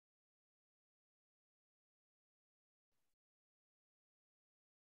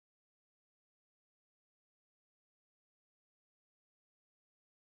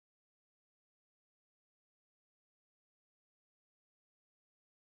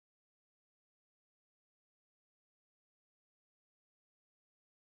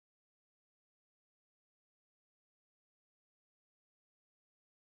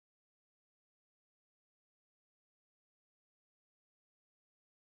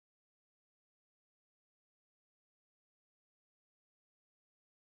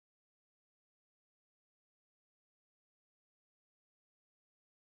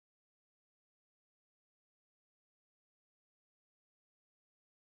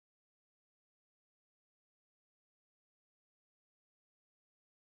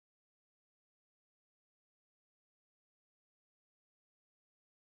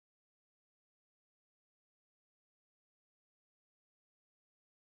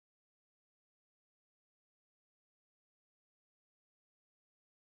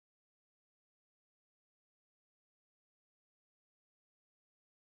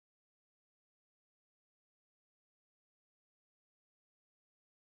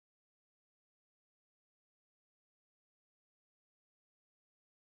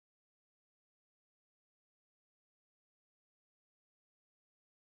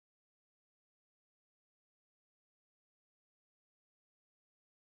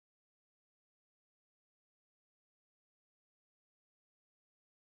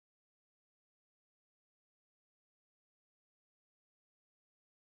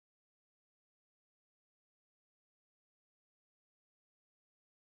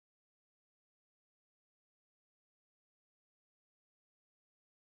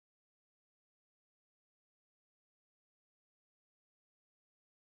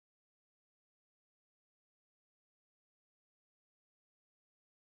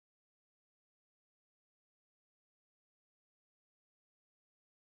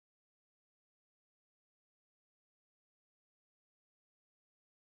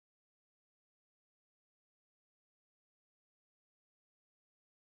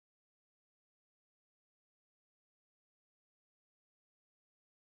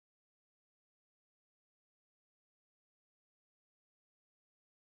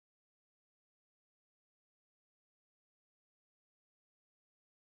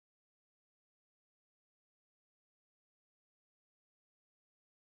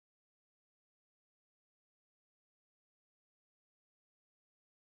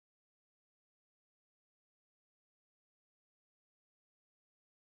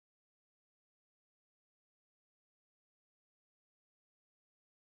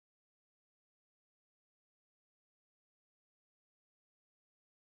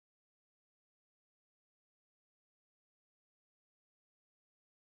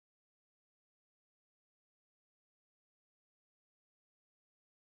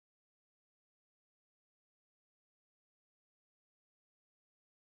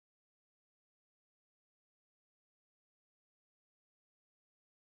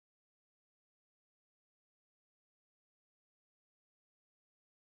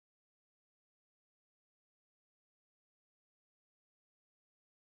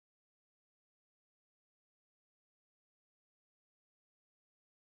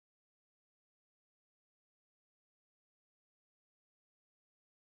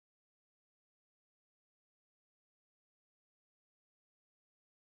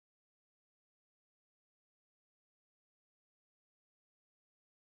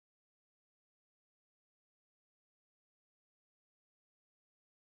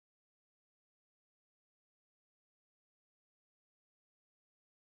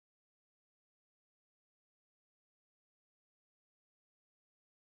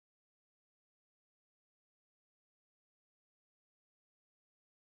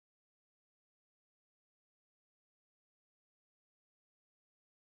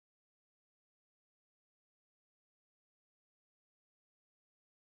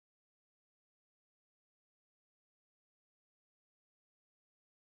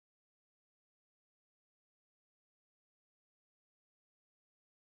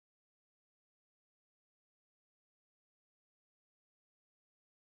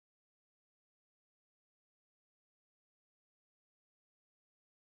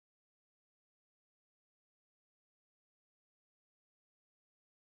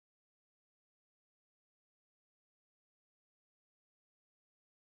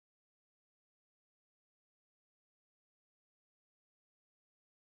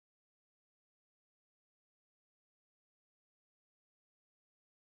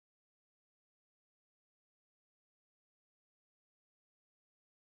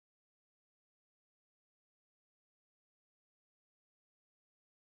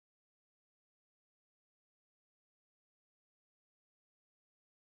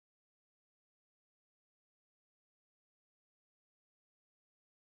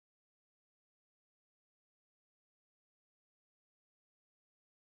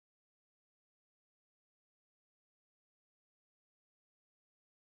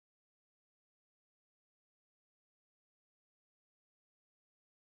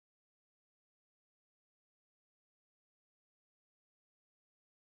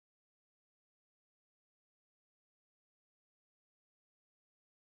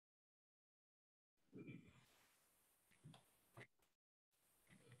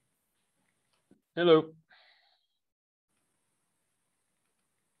Hello.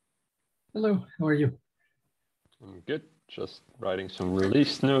 Hello, how are you? I'm good. Just writing some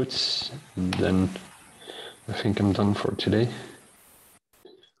release notes, and then I think I'm done for today.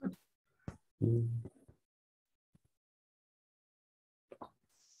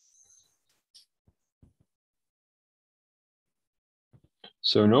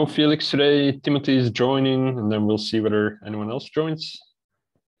 So no Felix today. Timothy is joining, and then we'll see whether anyone else joins.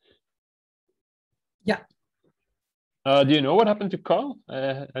 Yeah. Do you know what happened to Carl?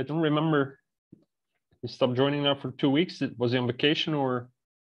 I don't remember. He stopped joining now for 2 weeks. Was he on vacation or?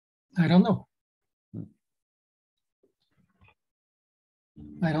 I don't know.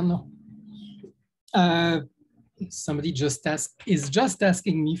 I don't know. Somebody is just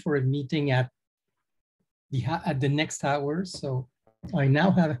asking me for a meeting at the next hour, so I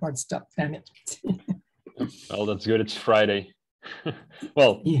now have a hard stop. Damn it. Well, that's good. It's Friday.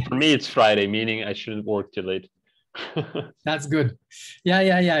 Well, Yeah. For me, it's Friday, meaning I shouldn't work too late. That's good.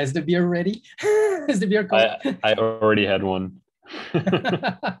 Yeah. Is the beer ready? Is the beer cold? I already had one.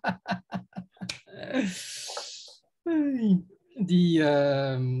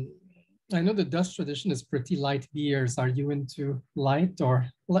 I know the Dutch tradition is pretty light beers. Are you into light or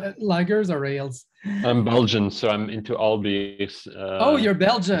lagers or ales? I'm Belgian, so I'm into all beers. Oh, you're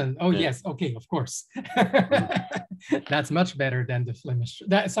Belgian. Oh, yeah. Yes. Okay, of course. That's much better than the Flemish.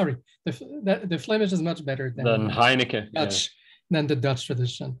 The Flemish is much better than Heineken. Dutch, than the Dutch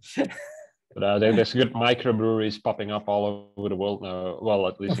tradition. But there's good microbreweries popping up all over the world now. Well,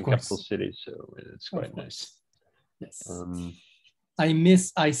 at least in capital cities, so it's quite nice. Yes.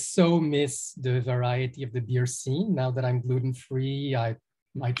 I so miss the variety of the beer scene. Now that I'm gluten-free,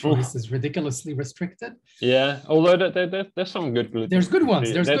 my choice is ridiculously restricted. Yeah, although there's some good gluten. There's good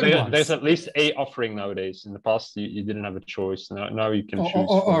ones. There's at least a offering nowadays. In the past, you didn't have a choice. Now you can choose.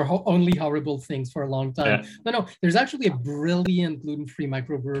 Or only horrible things for a long time. Yeah. No, there's actually a brilliant gluten-free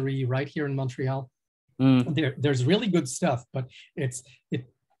microbrewery right here in Montreal. There's really good stuff, but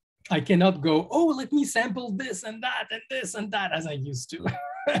I cannot go, oh, let me sample this and that and this and that as I used to.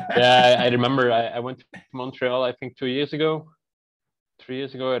 Yeah, I remember I went to Montreal, I think 3 years ago,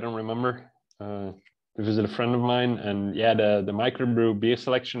 I don't remember, to visit a friend of mine. And yeah, the microbrew beer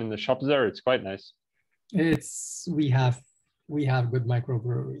selection in the shops there, it's quite nice. We have good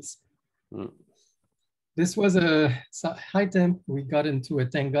microbreweries. This was hi Tim, we got into a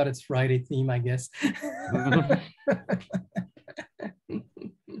thank God it's Friday theme, I guess.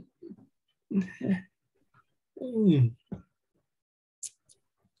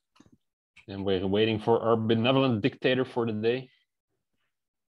 And we're waiting for our benevolent dictator for the day.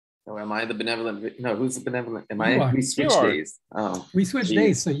 Oh, am I the benevolent? No, who's the benevolent? Am I? We switch days. Oh, we switch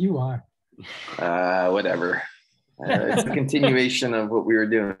days, so you are. Whatever. It's a continuation of what we were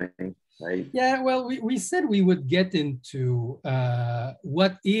doing, right? Yeah, well, we said we would get into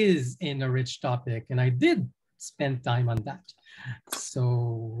what is in a rich topic, and I did spend time on that.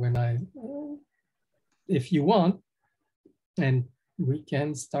 So if you want, and we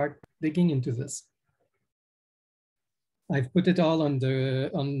can start digging into this. I've put it all on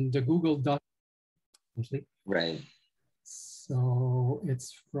the Google Doc. Right. So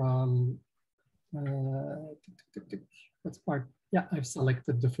it's from what's part? Yeah, I've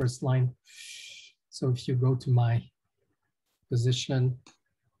selected the first line. So if you go to my position,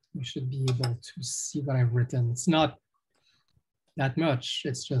 you should be able to see what I've written. It's not that much.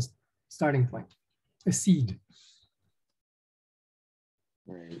 It's just starting point, a seed.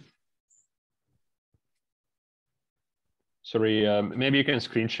 Right. Sorry, maybe you can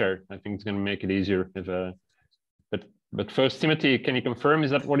screen share. I think it's going to make it easier. But first, Timothy, can you confirm,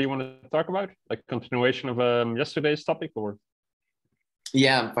 is that what you want to talk about? Like continuation of yesterday's topic, or?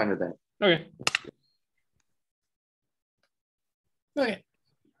 Yeah, I'm fine with that. Okay. Okay.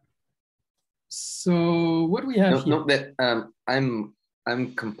 So what do we have here? Note that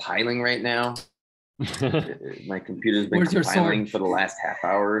I'm compiling right now. My computer's been compiling for the last half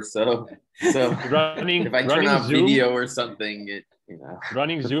hour or so. So if I turn off Zoom, video or something,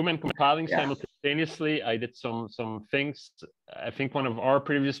 running Zoom and compiling simultaneously. I did some things. I think one of our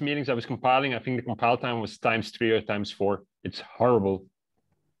previous meetings I was compiling, I think the compile time was ×3 or ×4. It's horrible.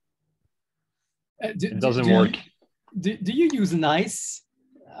 It doesn't work. Do you use Nice?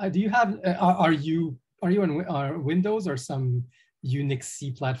 Do you have? Are you on Windows or some Unix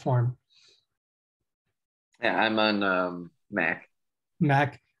C platform? Yeah, I'm on Mac.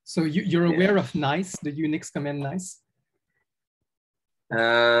 Mac. So you're aware of Nice, the Unix command Nice?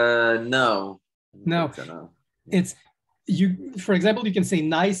 No. No. It's you. For example, you can say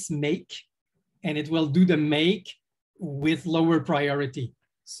Nice make, and it will do the make with lower priority.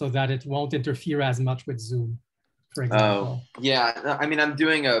 so that it won't interfere as much with Zoom, for example. Oh, yeah. I mean, I'm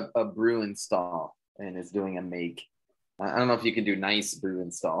doing a brew install, and it's doing a make. I don't know if you can do nice brew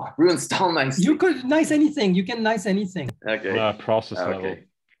install. Brew install nice. You could nice anything. You can nice anything. Okay. Process level.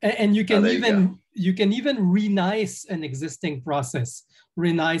 And you can you can even re-nice an existing process.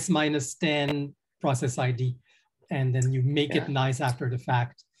 Re-nice -10 process ID, and then you make it nice after the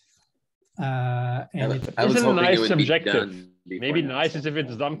fact. And isn't nice subjective? Maybe nice is if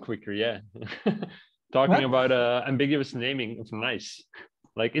it's done quicker. Yeah. Talking about ambiguous naming of nice.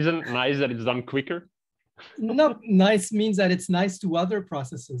 Like, isn't nice that it's done quicker? No, nice means that it's nice to other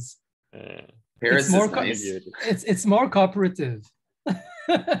processes. Paris it's more is nice. It's more cooperative.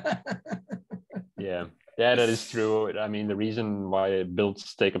 Yeah, that is true. I mean, the reason why builds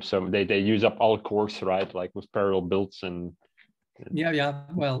take up so they use up all cores, right? Like with parallel builds and. Yeah.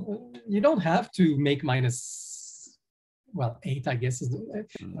 Well, you don't have to make -8, I guess, is the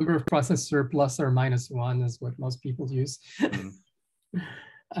number of processor plus or -1 is what most people use.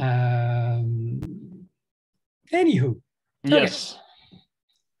 Anywho. Yes.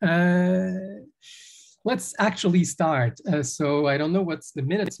 Okay. Let's actually start. So I don't know what's the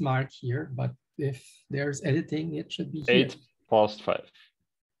minutes mark here, but if there's editing, it should be here. 5:08.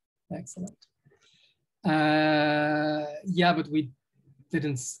 Excellent. Yeah, but we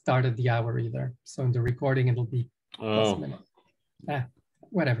didn't start at the hour either. So in the recording, it'll be plus a minute.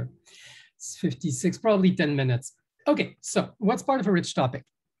 Whatever. It's 56, probably 10 minutes. Okay, so what's part of a rich topic?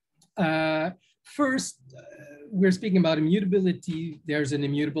 First, we're speaking about immutability. There's an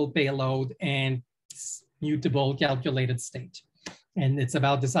immutable payload and mutable calculated state. And it's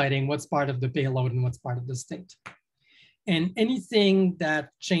about deciding what's part of the payload and what's part of the state. And anything that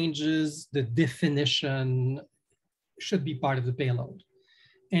changes the definition should be part of the payload.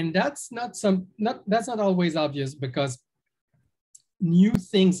 And that's not always obvious, because new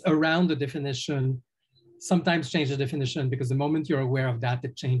things around the definition sometimes change the definition, because the moment you're aware of that,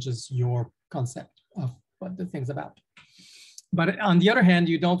 it changes your concept of what the thing's about. But on the other hand,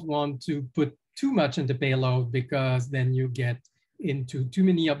 you don't want to put too much into payload, because then you get into too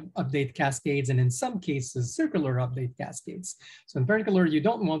many update cascades, and in some cases, circular update cascades. So in particular, you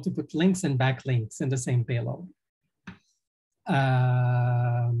don't want to put links and backlinks in the same payload.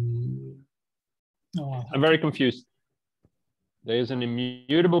 I'm very confused. There is an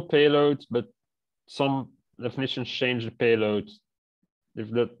immutable payload, but some definitions change the payload.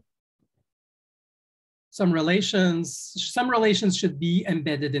 Some relations should be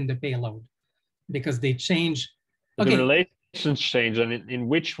embedded in the payload, because they change. Okay. The relations change, and in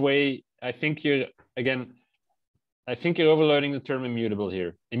which way? I think you're overloading the term immutable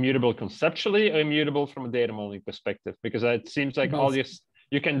here. Immutable conceptually, or immutable from a data modeling perspective? Because it seems like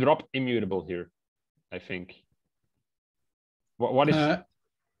you can drop immutable here, I think. What is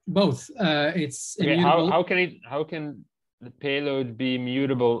both? It's immutable. How can the payload be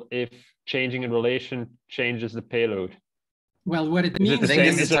immutable if changing a relation changes the payload? Well, what it means. I think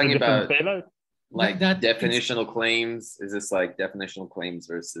this is talking about payload? Like definitional claims. Is this like definitional claims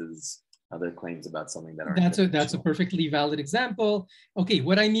versus other claims about something that aren't? That's a perfectly valid example. Okay,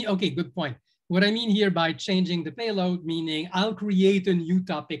 what I mean. Okay, good point. What I mean here by changing the payload, meaning I'll create a new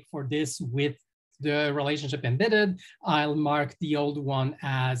topic for this with the relationship embedded. I'll mark the old one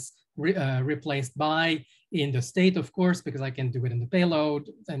as replaced by in the state, of course, because I can do it in the payload,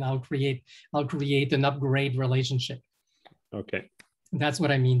 and I'll create an upgrade relationship. Okay. That's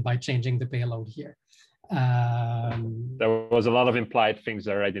what I mean by changing the payload here. There was a lot of implied things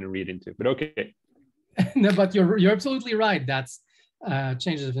there I didn't read into, but okay. No, but you're absolutely right. That's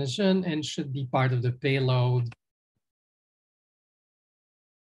change the definition and should be part of the payload.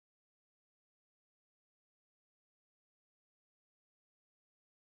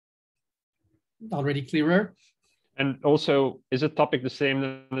 Already clearer. And also, is a topic the same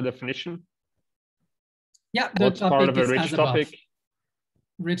than the definition? Yeah, the What's topic part of a is rich as topic? Above.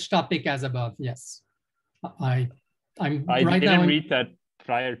 Rich topic as above, yes. I didn't read that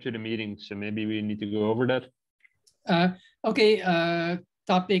prior to the meeting, so maybe we need to go over that. Okay,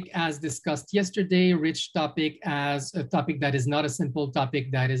 topic as discussed yesterday, rich topic as a topic that is not a simple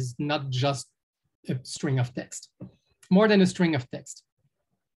topic, that is not just a string of text, more than a string of text.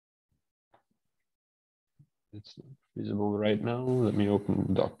 It's not visible right now. Let me open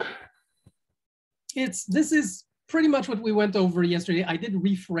the doc. This is pretty much what we went over yesterday. I did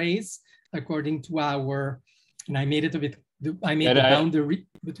rephrase according to and I made it a bit, I made the boundary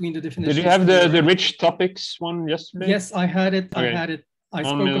between the definitions. Did you have the rich topics one yesterday? Yes, I had it. Okay. I had it. I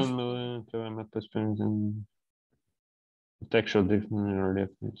spoke of textual dictionary.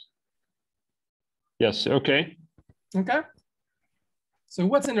 Yes, okay. Okay. So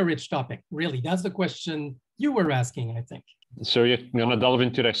what's in a rich topic? Really, that's the question you were asking, I think. So you're gonna delve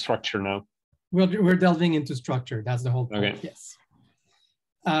into the structure now. We're delving into structure. That's the whole point. Okay. Yes.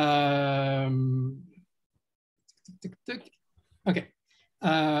 Okay.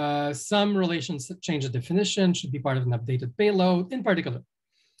 Some relations that change the definition should be part of an updated payload. In particular,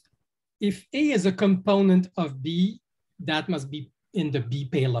 if A is a component of B, that must be in the B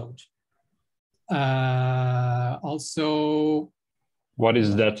payload. Also, what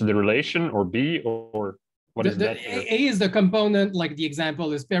is that, the relation or B, or what is that? A is the component, like the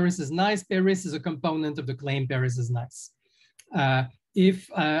example is Paris is nice. Paris is a component of the claim Paris is nice. If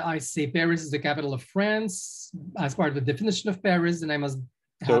I say Paris is the capital of France as part of the definition of Paris, then I must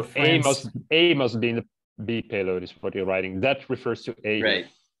have France. A must be in the B payload is what you're writing. That refers to A. Right.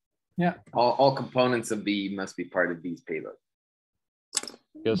 Yeah. All components of B must be part of B's payload.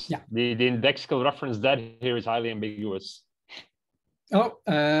 Because the indexical reference that here is highly ambiguous. Oh,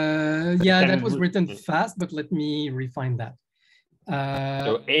 yeah, that was written fast, but let me refine that.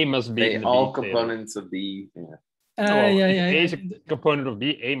 So A must be in the all B components payload. Of B. Yeah. A is a component of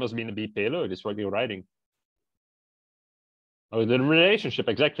B. A must be in the B payload. Is what you're writing. Oh, the relationship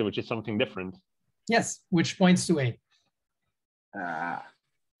exactly, which is something different. Yes, which points to A.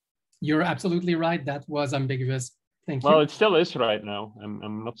 You're absolutely right. That was ambiguous. Thank you. Well, it still is right now.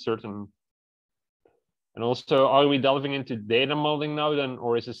 I'm not certain. And also, are we delving into data modeling now then,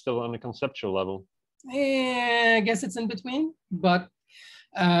 or is it still on a conceptual level? I guess it's in between, but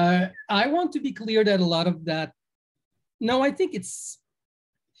I want to be clear that a lot of that, no, I think it's,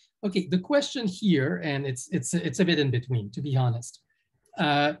 okay, the question here, and it's a bit in between, to be honest,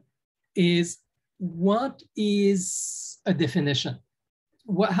 is what is a definition?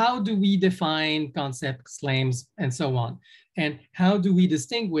 How do we define concepts, claims, and so on? And how do we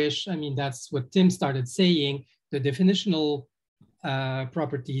distinguish, I mean, that's what Tim started saying, the definitional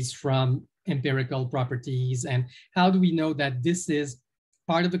properties from empirical properties, and how do we know that this is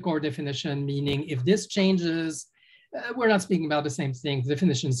part of the core definition, meaning if this changes, we're not speaking about the same thing, the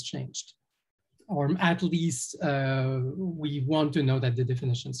definition's changed. Or at least we want to know that the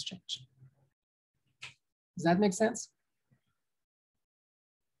definition's changed. Does that make sense?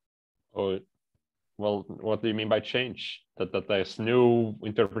 Oh, well, what do you mean by change? That there's new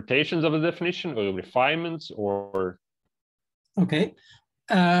interpretations of the definition or refinements or? Okay,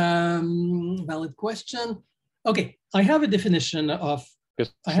 valid question. Okay, I have a definition of.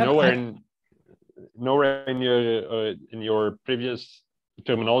 Because nowhere in your previous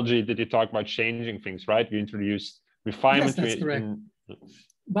terminology did you talk about changing things, right? You introduced refinement. Yes, that's correct.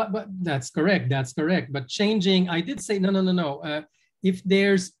 But that's correct. That's correct. But changing, I did say no. If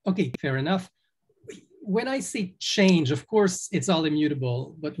there's, okay, fair enough. When I say change, of course, it's all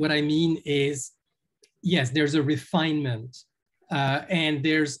immutable. But what I mean is, yes, there's a refinement and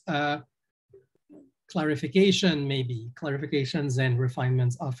there's a clarification, maybe. Clarifications and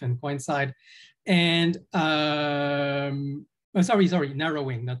refinements often coincide. And, sorry,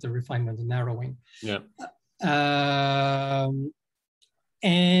 narrowing, not the refinement, the narrowing. Yeah.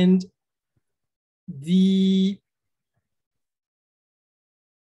 And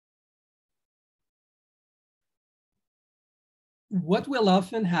what will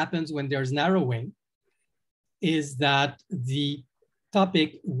often happens when there's narrowing is that the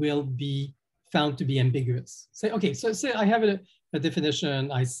topic will be found to be ambiguous. Say, okay, so say I have a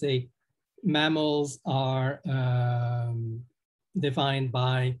definition, I say mammals are defined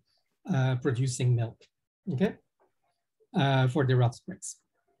by producing milk, okay, for their offsprings.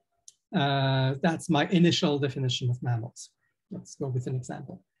 That's my initial definition of mammals. Let's go with an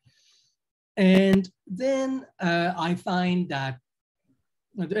example. And then I find that,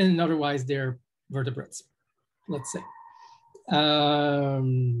 and otherwise they're vertebrates, let's say.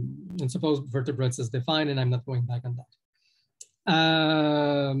 And suppose vertebrates is defined, and I'm not going back on that.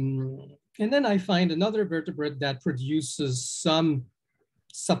 And then I find another vertebrate that produces some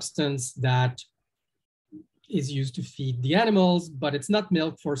substance that is used to feed the animals, but it's not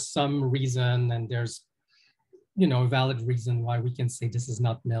milk for some reason. And there's, a valid reason why we can say this is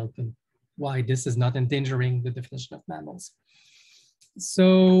not milk and why this is not endangering the definition of mammals.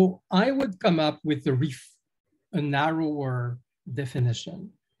 So I would come up with a narrower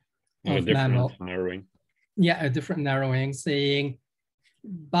definition of mammal. Narrowing. Yeah, a different narrowing, saying,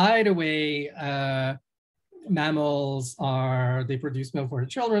 by the way, mammals they produce milk for the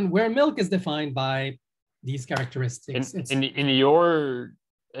children, where milk is defined by these characteristics. It's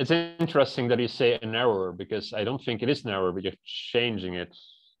interesting that you say a narrower, because I don't think it is narrower, but you're changing it.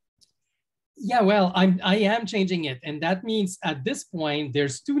 Yeah, well, I am changing it. And that means at this point,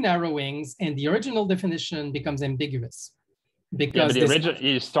 there's two narrowings and the original definition becomes ambiguous. because the original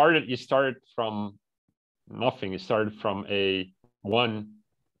you started from nothing. You started from one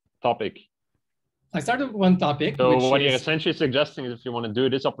topic. I started with one topic. So what you're essentially suggesting is if you want to do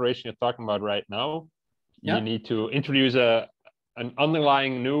this operation you're talking about right now, you need to introduce an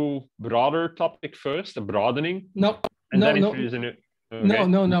underlying new broader topic first, a broadening. Introduce a new. Okay.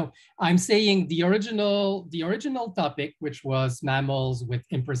 No. I'm saying the original topic, which was mammals with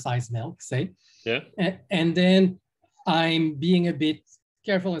imprecise milk, say. Yeah. And then I'm being a bit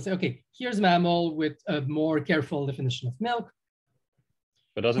careful and say, okay, here's mammal with a more careful definition of milk.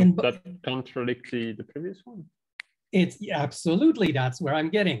 But doesn't that contradict the previous one? It's absolutely, that's where I'm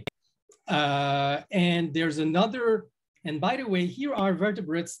getting. And there's another, and by the way, here are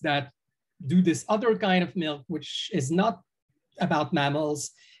vertebrates that do this other kind of milk, which is not about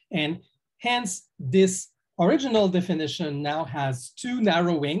mammals. And hence this original definition now has two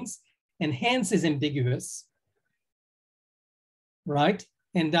narrow wings and hence is ambiguous, right?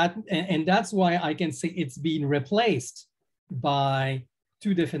 And that's why I can say it's been replaced by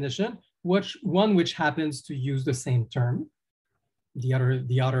two definition, one which happens to use the same term, the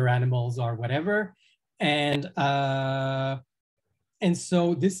other animals or whatever, and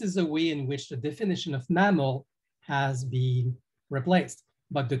so this is a way in which the definition of mammal has been replaced.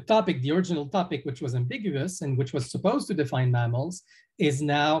 But the topic, the original topic, which was ambiguous and which was supposed to define mammals, is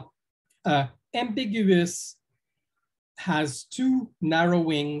now ambiguous, has two narrow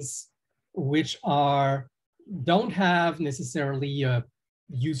wings, which don't have necessarily a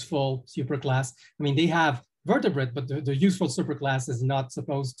useful superclass. I mean, they have vertebrate, but the useful superclass is not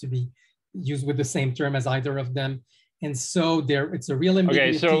supposed to be used with the same term as either of them. And so it's a real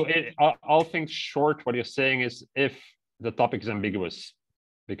ambiguity. Okay, so all things short, what you're saying is if the topic is ambiguous,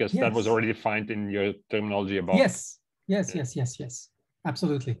 because that was already defined in your terminology above. Yes.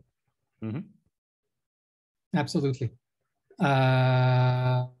 Absolutely. Mm-hmm. Absolutely.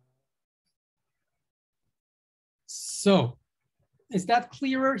 So is that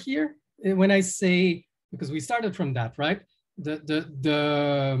clearer here? When I say, because we started from that, right?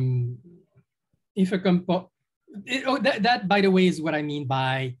 If a that by the way is what I mean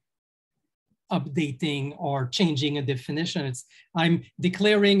by updating or changing a definition. I'm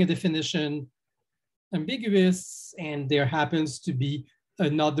declaring a definition ambiguous and there happens to be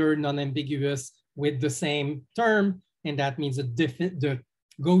another non-ambiguous with the same term, and that means the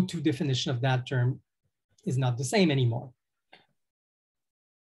go-to definition of that term is not the same anymore.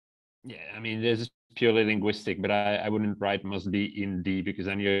 Yeah, I mean, this is purely linguistic, but I wouldn't write must be in D, because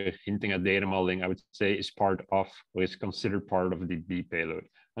then you're hinting at data modeling. I would say is part of, or is considered part of the B payload.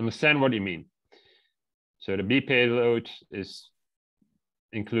 Understand what you mean. So the B payload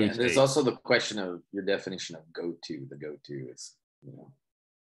includes. Yeah, there's also the question of your definition of go-to. The go-to is,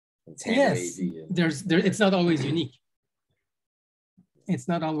 it's hand-wavy. Yes, it's not always unique. It's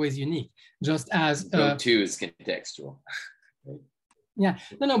not always unique. Just as go-to is contextual. Yeah,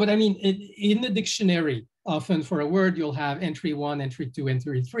 no, but I mean, in the dictionary, often for a word, you'll have entry 1, entry 2,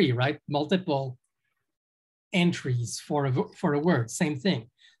 entry 3, right? Multiple entries for a word, same thing.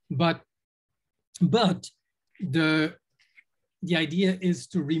 But the idea is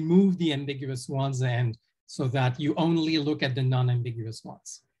to remove the ambiguous ones, and so that you only look at the non-ambiguous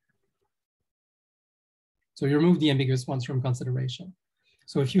ones. So you remove the ambiguous ones from consideration.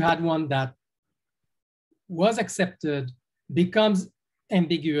 So if you had one that was accepted, becomes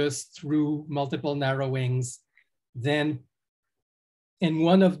ambiguous through multiple narrowings, then, and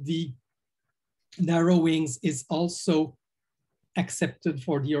one of the narrowings is also accepted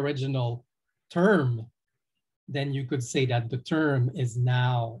for the original term, then you could say that the term is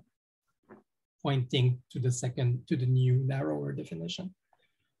now pointing to the new narrower definition.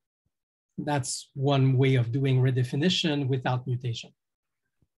 That's one way of doing redefinition without mutation.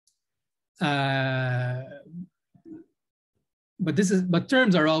 But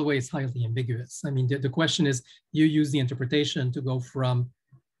terms are always highly ambiguous. I mean, the question is, you use the interpretation to go from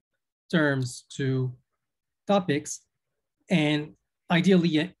terms to topics, and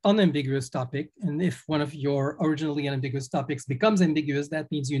ideally an unambiguous topic. And if one of your originally unambiguous topics becomes ambiguous,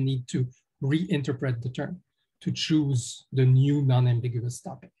 that means you need to reinterpret the term to choose the new non-ambiguous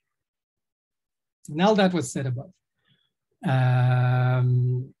topic. Now that was said above.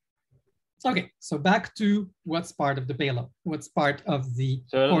 Okay, so back to what's part of the payload, what's part of the...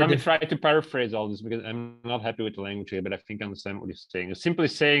 So let me try to paraphrase all this, because I'm not happy with the language here, but I think I understand what you're saying. It's simply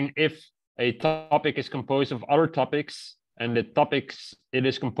saying if a topic is composed of other topics, and the topics it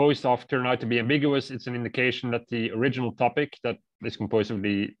is composed of turn out to be ambiguous, it's an indication that the original topic that is composed of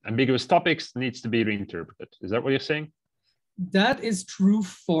the ambiguous topics needs to be reinterpreted. Is that what you're saying? That is true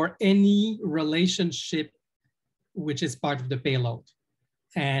for any relationship which is part of the payload.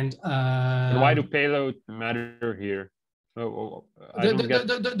 And why do payload matter here?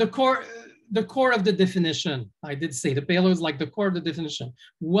 The core of the definition. I did say the payload is like the core of the definition.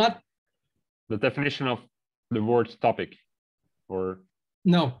 What? The definition of the word topic, or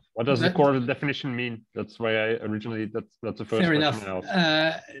no? What does the core of the definition mean? That's why I originally that's the first fair question enough. I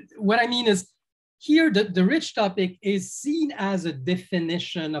asked. What I mean is here the rich topic is seen as a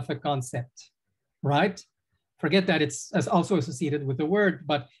definition of a concept, right? Forget that it's also associated with the word,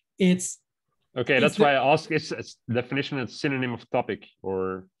 but it's okay. That's why I ask. It's definition and synonym of topic,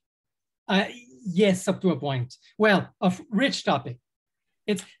 or yes, up to a point. Well, of rich topic,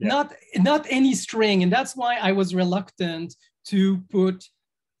 it's not any string, and that's why I was reluctant to put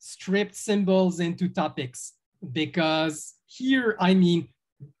stripped symbols into topics, because here I mean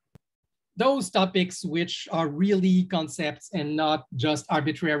those topics which are really concepts and not just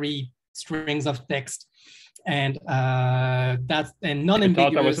arbitrary strings of text. And that's and non-ambiguous. I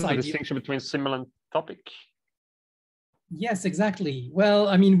thought there was a distinction between symbol and topic. Yes, exactly. Well,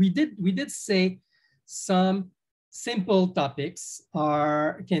 I mean, we did say some simple topics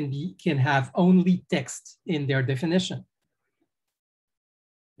can have only text in their definition.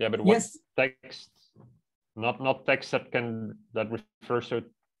 Yeah, but what text? Not text that refers to a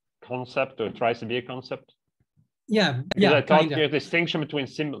concept or tries to be a concept. Yeah, because I thought your distinction between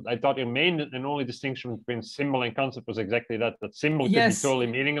symbol. I thought your main and only distinction between symbol and concept was exactly that. That symbol could be totally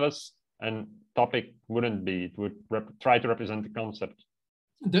meaningless, and topic wouldn't be. It would try to represent the concept.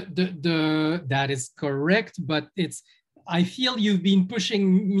 That is correct, but it's. I feel you've been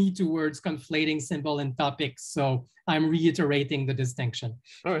pushing me towards conflating symbol and topic, so I'm reiterating the distinction.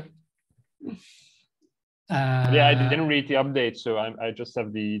 Okay. Yeah, I didn't read the update, so I just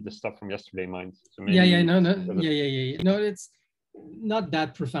have the stuff from yesterday in mind. So maybe no, it's not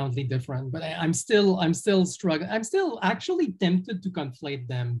that profoundly different, but I'm still struggling. I'm still actually tempted to conflate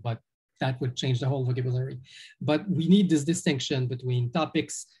them, but that would change the whole vocabulary. But we need this distinction between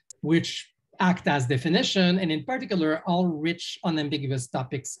topics which act as definition, and in particular, all rich, unambiguous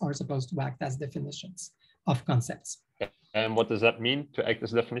topics are supposed to act as definitions of concepts. And what does that mean, to act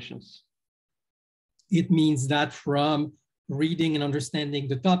as definitions? It means that from reading and understanding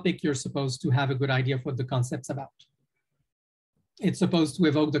the topic, you're supposed to have a good idea of what the concept's about. It's supposed to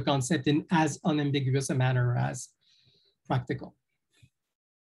evoke the concept in as unambiguous a manner as practical.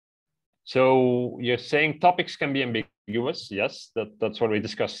 So you're saying topics can be ambiguous. Yes, that's what we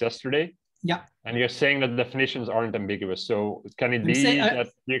discussed yesterday. Yeah. And you're saying that definitions aren't ambiguous. So can it be that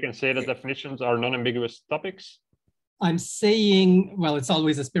you can say that definitions are non-ambiguous topics? I'm saying, well, it's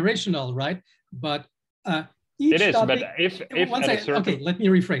always aspirational, right? But it is, but if okay, let me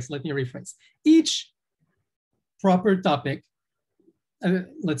rephrase. Each proper topic,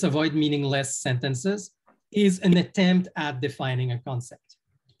 let's avoid meaningless sentences, is an attempt at defining a concept.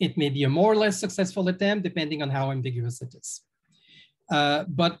 It may be a more or less successful attempt depending on how ambiguous it is.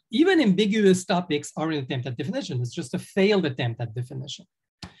 But even ambiguous topics are an attempt at definition. It's just a failed attempt at definition.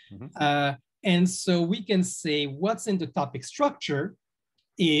 Mm-hmm. And so we can say what's in the topic structure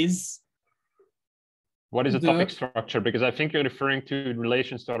is. What is a topic structure? Because I think you're referring to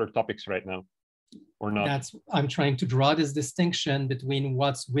relations to other topics right now, or not? I'm trying to draw this distinction between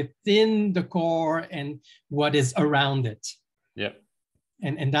what's within the core and what is around it. Yeah.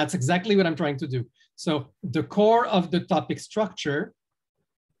 And that's exactly what I'm trying to do. So the core of the topic structure,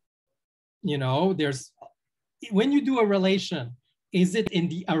 when you do a relation, is it in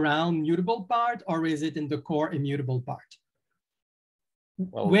the around mutable part or is it in the core immutable part?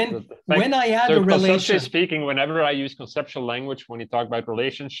 Well, when I add a relation, conceptually speaking, whenever I use conceptual language, when you talk about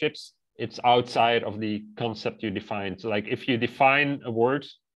relationships, it's outside of the concept you defined. So like if you define a word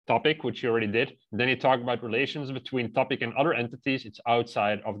topic, which you already did, then you talk about relations between topic and other entities, it's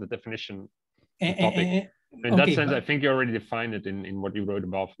outside of the definition of topic. In that sense, I think you already defined it in what you wrote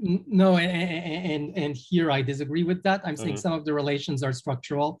above. No, and here I disagree with that. I'm saying some of the relations are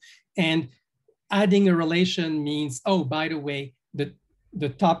structural, and adding a relation means, oh, by the way, the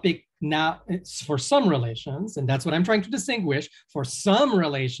topic now, it's for some relations, and that's what I'm trying to distinguish. For some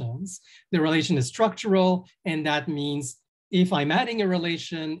relations, the relation is structural, and that means if I'm adding a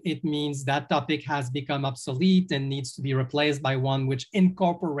relation, it means that topic has become obsolete and needs to be replaced by one which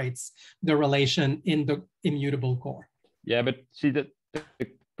incorporates the relation in the immutable core. Yeah, but see, the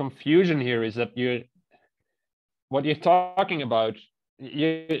confusion here is that what you're talking about,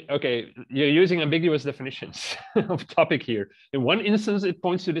 you're using ambiguous definitions of topic here. In one instance, it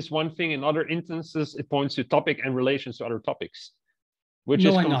points to this one thing. In other instances, it points to topic and relations to other topics, which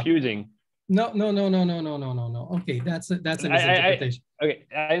is confusing. No. Okay, that's a misinterpretation. Okay,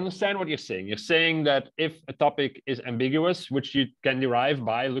 I understand what you're saying. You're saying that if a topic is ambiguous, which you can derive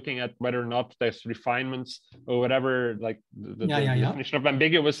by looking at whether or not there's refinements or whatever, like the definition of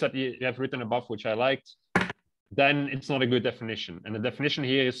ambiguous that you have written above, which I liked, then it's not a good definition. And the definition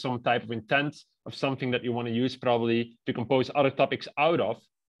here is some type of intent of something that you want to use probably to compose other topics out of,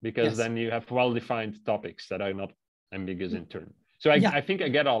 because then you have well-defined topics that are not ambiguous in turn. So I think I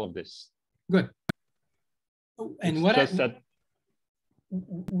get all of this. Good. And what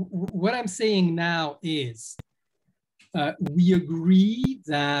I'm saying now is we agree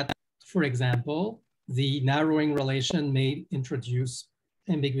that, for example, the narrowing relation may introduce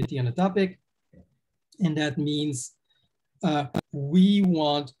ambiguity on a topic. And that means we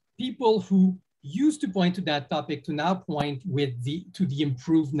want people who used to point to that topic to now point to the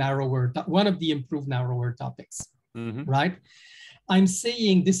improved narrower, one of the improved narrower topics, right? I'm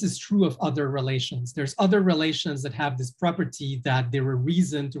saying this is true of other relations. There's other relations that have this property that they're a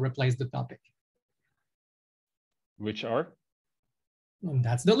reason to replace the topic. Which are? And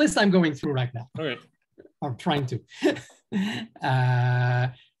that's the list I'm going through right now. Okay. I'm trying to.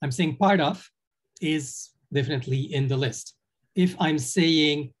 I'm saying part of is definitely in the list. If I'm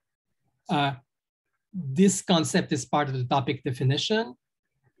saying this concept is part of the topic definition,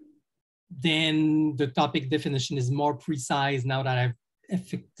 then the topic definition is more precise now that I've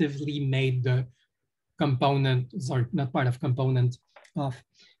effectively made the component, sorry, not part of component of,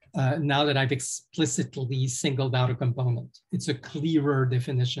 now that I've explicitly singled out a component. It's a clearer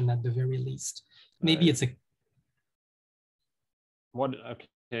definition at the very least. Maybe it's a... What,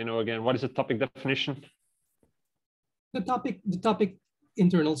 okay, no, again, what is a topic definition? The topic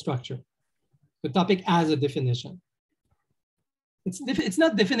internal structure. The topic as a definition. It's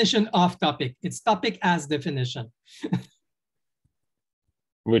not definition of topic, it's topic as definition.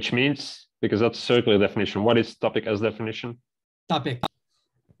 Which means, because that's a circular definition, what is topic as definition? Topic,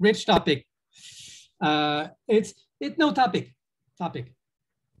 rich topic. It's no topic.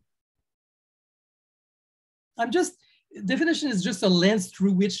 Definition is just a lens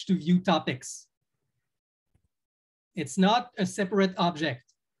through which to view topics. It's not a separate object.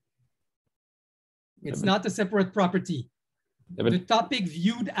 It's not a separate property. The topic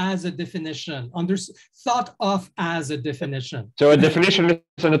viewed as a definition, thought of as a definition. So a definition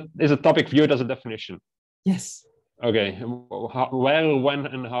is a topic viewed as a definition? Yes. Okay, where, when,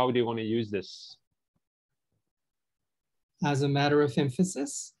 and how do you want to use this? As a matter of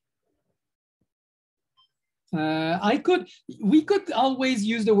emphasis. We could always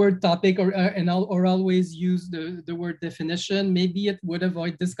use the word topic or always use the word definition. Maybe it would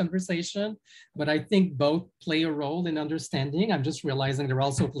avoid this conversation, but I think both play a role in understanding. I'm just realizing they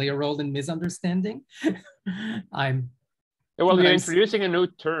also play a role in misunderstanding. Well, you're introducing a new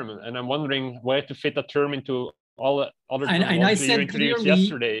term, and I'm wondering where to fit that term into all the other terms you introduced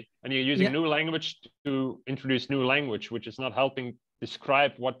yesterday, and you're using new language to introduce new language, which is not helping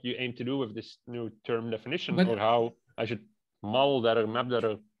describe what you aim to do with this new term definition, or how I should model that or map that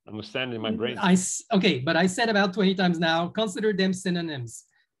or understand in my brain. Okay, but I said about 20 times now, consider them synonyms.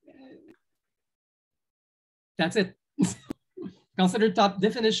 That's it. Consider top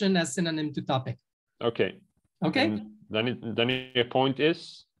definition as synonym to topic. Okay. Okay. And then your point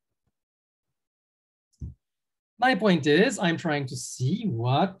is? My point is, I'm trying to see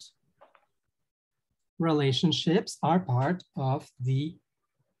what relationships are part of the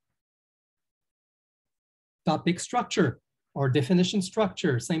topic structure or definition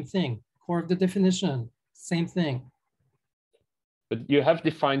structure, same thing. Core of the definition, same thing. But you have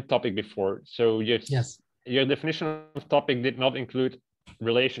defined topic before. So yes, your definition of topic did not include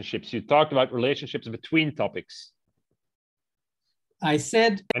relationships. You talked about relationships between topics. I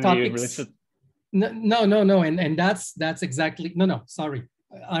said topics. No. And that's exactly, no, sorry.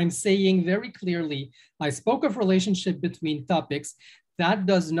 I'm saying very clearly, I spoke of relationship between topics. That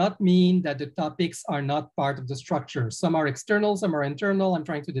does not mean that the topics are not part of the structure. Some are external, some are internal. I'm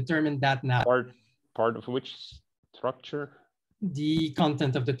trying to determine that now. Part of which structure? The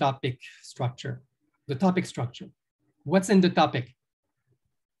content of the topic structure, the topic structure. What's in the topic?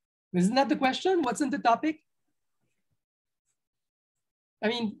 Isn't that the question? What's in the topic? I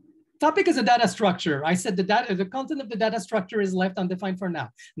mean, topic is a data structure. I said the content of the data structure is left undefined for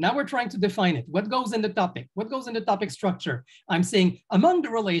now. Now we're trying to define it. What goes in the topic? What goes in the topic structure? I'm saying among the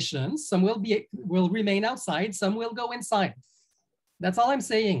relations, some will remain outside, some will go inside. That's all I'm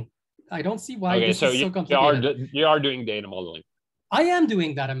saying. I don't see why this is so complicated. You are doing data modeling. I am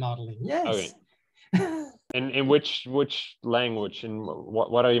doing data modeling, yes. Okay. In which language and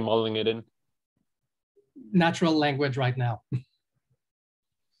what are you modeling it in? Natural language right now.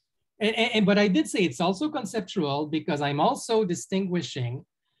 But I did say it's also conceptual because I'm also distinguishing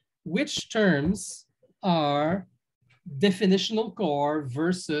which terms are definitional core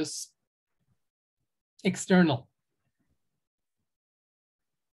versus external.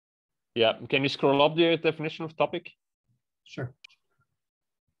 Yeah, can you scroll up the definition of topic? Sure.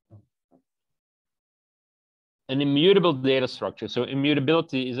 An immutable data structure. So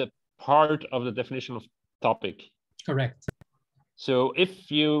immutability is a part of the definition of topic. Correct. So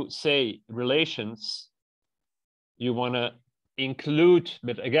if you say relations, you want to include,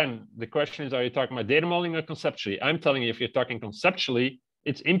 but again, the question is, are you talking about data modeling or conceptually? I'm telling you, if you're talking conceptually,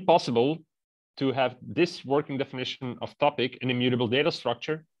 it's impossible to have this working definition of topic, an immutable data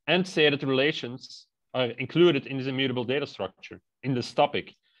structure, and say that the relations are included in this immutable data structure, in this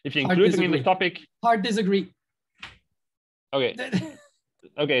topic. If you include them in the topic... Hard disagree. Okay.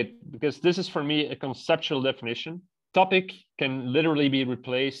 Okay, because this is for me a conceptual definition. Topic can literally be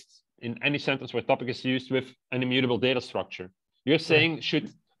replaced in any sentence where topic is used with an immutable data structure. You're saying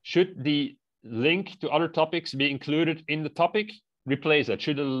should the link to other topics be included in the topic? Replace that.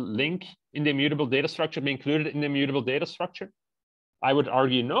 Should a link in the immutable data structure be included in the immutable data structure? I would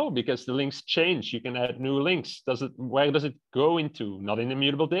argue no, because the links change. You can add new links. Where does it go into? Not in the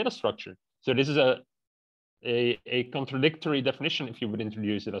immutable data structure. So this is a contradictory definition if you would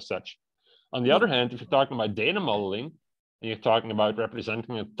introduce it as such. On the other hand, if you're talking about data modeling, and you're talking about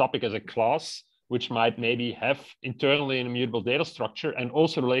representing a topic as a class, which might maybe have internally an immutable data structure and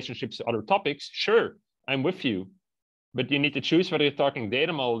also relationships to other topics, sure, I'm with you. But you need to choose whether you're talking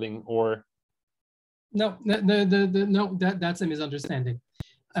data modeling or... No, that's a misunderstanding.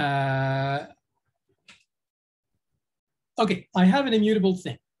 Okay, I have an immutable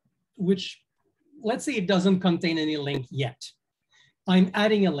thing, which let's say it doesn't contain any link yet. I'm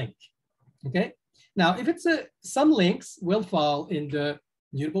adding a link, okay? Now, if it's some links will fall in the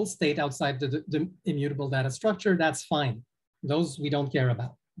mutable state outside the immutable data structure, that's fine. Those we don't care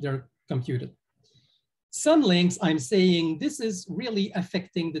about, they're computed. Some links, I'm saying this is really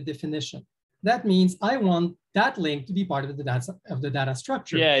affecting the definition. That means I want that link to be part of the data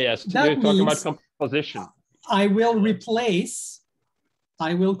structure. Yeah, yes, that you're talking about composition. I will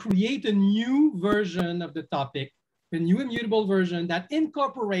create a new version of the topic, a new immutable version that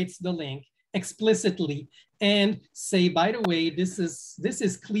incorporates the link explicitly and say, by the way, this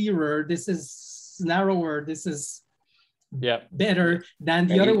is clearer, this is narrower, this is better than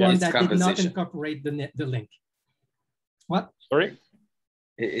the other one that did not incorporate the link. What? Sorry?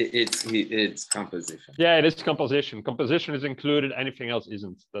 It's composition. Yeah, it is composition. Composition is included, anything else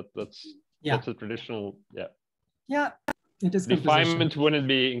isn't. That's a traditional, Yeah, it is refinement wouldn't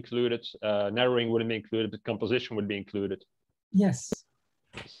be included, narrowing wouldn't be included, but composition would be included. Yes.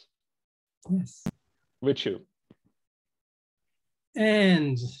 With you.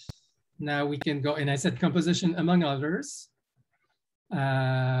 And now we can go, and I said composition among others. So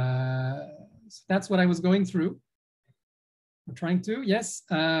that's what I was going through. I'm trying to, yes.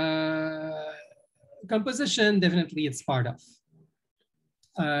 Composition, definitely it's part of.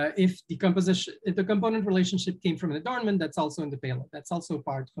 If the component relationship came from an adornment, that's also in the payload. That's also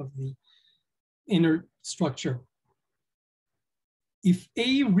part of the inner structure. If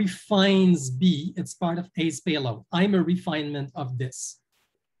A refines B, it's part of A's payload. I'm a refinement of this.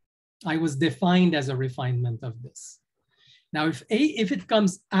 I was defined as a refinement of this. Now, if it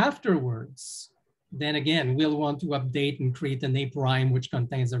comes afterwards, then again, we'll want to update and create an A prime, which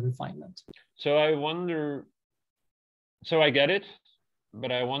contains a refinement. So I wonder, so I get it,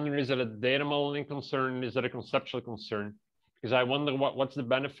 but I wonder, is it a data modeling concern? Is it a conceptual concern? Because I wonder what's the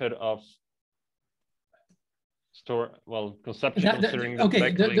benefit of conceptually considering the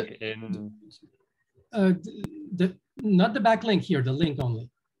backlink in... not the backlink here, the link only.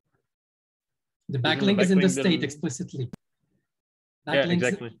 The backlink is in the state explicitly. Yeah,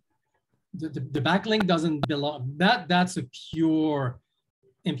 exactly. The backlink doesn't belong. That's a pure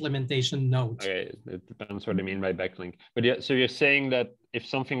implementation node. Okay, it depends what I mean by backlink. But yeah, so you're saying that if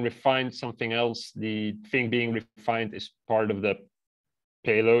something refines something else, the thing being refined is part of the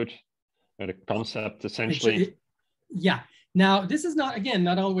payload or the concept essentially. Yeah. Now, this is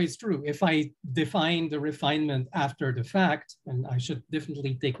not always true. If I define the refinement after the fact, and I should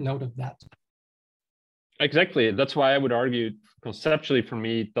definitely take note of that. Exactly. That's why I would argue conceptually for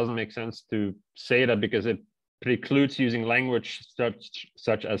me, it doesn't make sense to say that because it precludes using language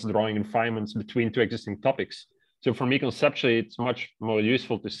such as drawing refinements between two existing topics. So for me, conceptually, it's much more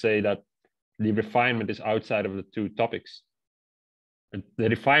useful to say that the refinement is outside of the two topics. The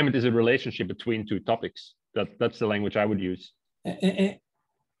refinement is a relationship between two topics. That's the language I would use.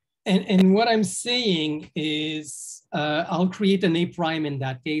 And what I'm saying is I'll create an A prime in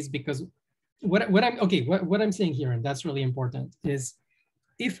that case, because what I'm saying here, and that's really important, is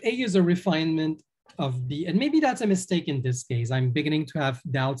if A is a refinement of B, and maybe that's a mistake in this case. I'm beginning to have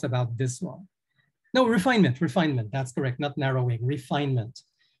doubts about this one. No, refinement, that's correct, not narrowing, refinement.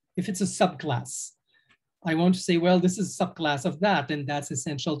 If it's a subclass, I want to say, well, this is a subclass of that, and that's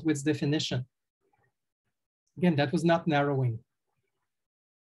essential to its definition. Again, that was not narrowing.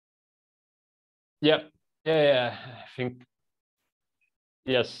 Yeah, I think,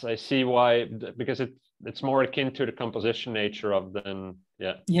 yes, I see why, because it's more akin to the composition nature of then,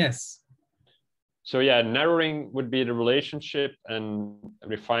 yeah. Yes. So yeah, narrowing would be the relationship and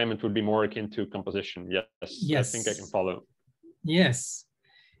refinement would be more akin to composition. Yes, I think I can follow. Yes.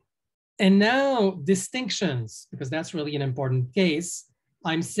 And now distinctions, because that's really an important case.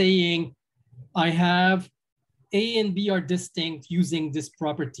 I'm saying I have A and B are distinct using this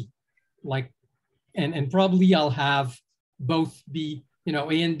property, like, and probably I'll have both be, A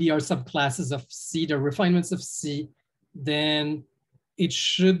and B are subclasses of C, they're refinements of C, then it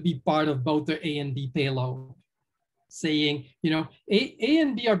should be part of both the A and B payload. Saying, A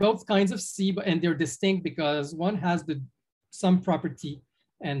and B are both kinds of C, and they're distinct because one has some property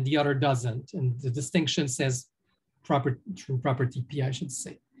and the other doesn't. And the distinction says true property P, I should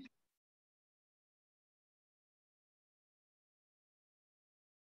say.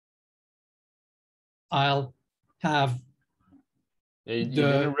 I'll have. You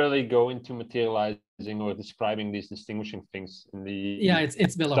didn't really go into materializing or describing these distinguishing things in the. Yeah,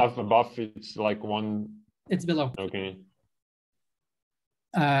 it's below. Stuff above, it's like one. It's below. Okay.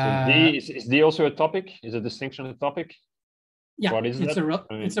 So D, is D also a topic? Is a distinction a topic? Yeah, what is it's a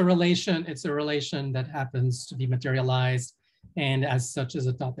relation. It's a relation that happens to be materialized, and as such is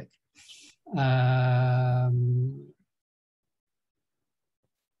a topic.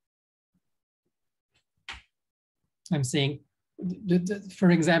 I'm saying, for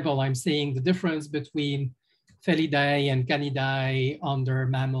example, I'm saying the difference between Felidae and Canidae under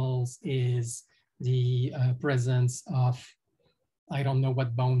mammals is the presence of, I don't know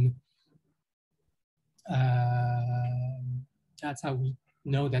what bone. That's how we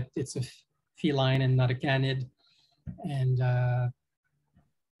know that it's a feline and not a canid. And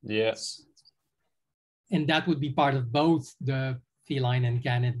yes. And that would be part of both the feline and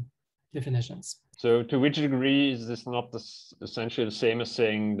canid definitions. So to which degree is this not essentially the same as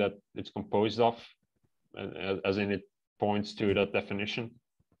saying that it's composed of, as in it points to that definition?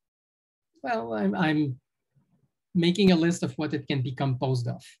 Well, I'm making a list of what it can be composed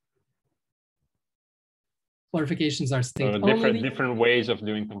of. Clarifications are state only. Different ways of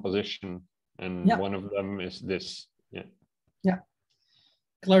doing composition, and one of them is this. Yeah.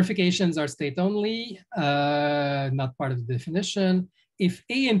 Clarifications are state only, not part of the definition. If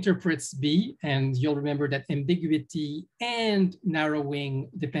A interprets B, and you'll remember that ambiguity and narrowing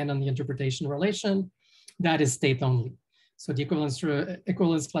depend on the interpretation relation, that is state only. So the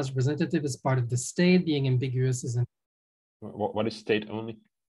equivalence class representative is part of the state, being ambiguous is what is state only?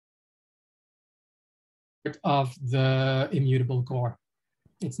 Part of the immutable core.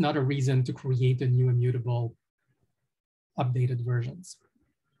 It's not a reason to create a new immutable updated versions.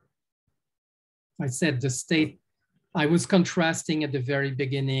 I said the state, I was contrasting at the very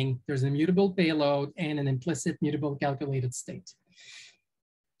beginning, there's an immutable payload and an implicit mutable calculated state.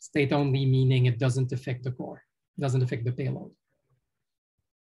 State only meaning it doesn't affect the core, doesn't affect the payload.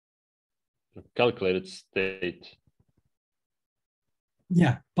 Calculated state.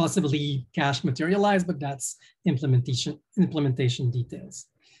 Yeah, possibly cache materialized, but that's implementation details.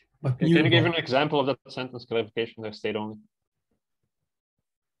 But can you give an example of that sentence clarification of state only?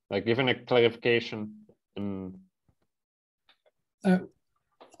 Like given a clarification. I'm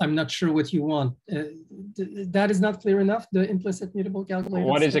not sure what you want. That is not clear enough, the implicit mutable calculated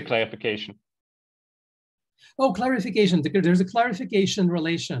What state. is a clarification? Oh, clarification. There's a clarification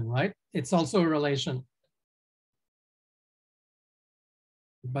relation, right? It's also a relation.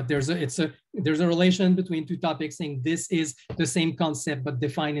 But there's a relation between two topics saying this is the same concept but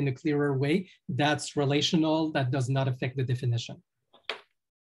defined in a clearer way. That's relational. That does not affect the definition.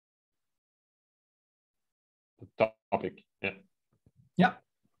 The topic, yeah. Yeah,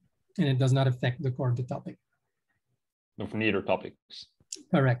 and it does not affect the core of the topic. Of neither topics.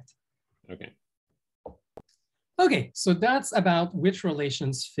 Correct. Okay. Okay, so that's about which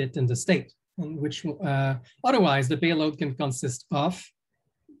relations fit in the state, and which otherwise the payload can consist of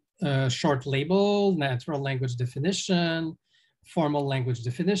short label, natural language definition, formal language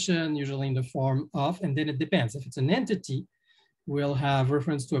definition, usually in the form of, and then it depends. If it's an entity, we'll have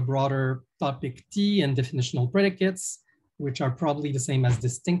reference to a broader topic T and definitional predicates. which are probably the same as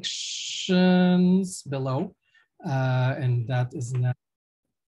distinctions below. And that is not,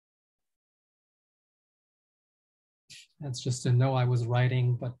 that's just a no I was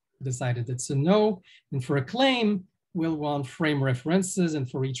writing, but decided it's a no. And for a claim, we'll want frame references, and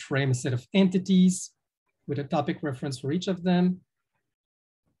for each frame, a set of entities with a topic reference for each of them.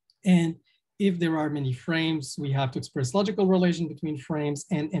 And if there are many frames, we have to express logical relation between frames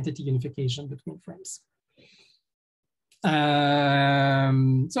and entity unification between frames.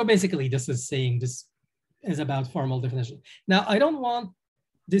 So basically, this is saying this is about formal definition. Now, I don't want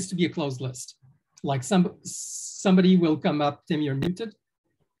this to be a closed list. Like somebody will come up, Tim, you're muted.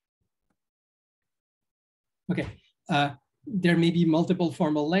 Okay, there may be multiple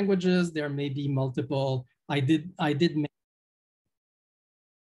formal languages. There may be multiple, I did make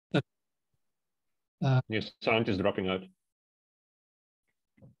your sound is dropping out.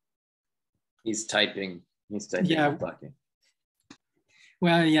 He's typing. He's typing. Yeah.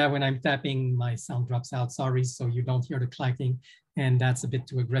 Well, yeah, when I'm tapping, my sound drops out. Sorry, so you don't hear the clacking, and that's a bit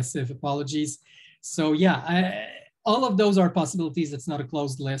too aggressive. Apologies. So yeah, all of those are possibilities. It's not a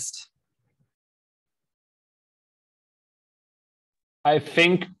closed list. I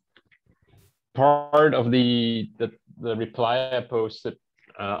think part of the reply I posted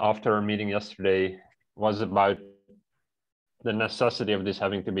after our meeting yesterday was about the necessity of this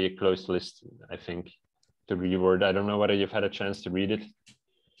having to be a closed list, I think, to reword. I don't know whether you've had a chance to read it.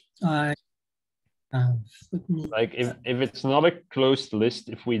 Like if it's not a closed list,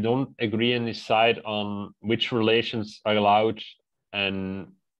 if we don't agree and decide on which relations are allowed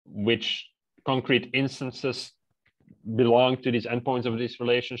and which concrete instances belong to these endpoints of these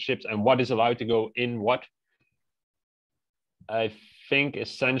relationships and what is allowed to go in what, I think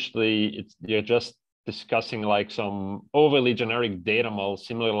essentially you're just discussing like some overly generic data model,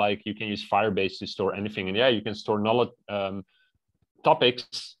 similar like you can use Firebase to store anything. And yeah, you can store knowledge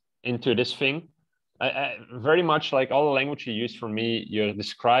topics into this thing. I very much like all the language you use for me, you're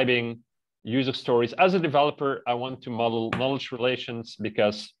describing user stories. As a developer, I want to model knowledge relations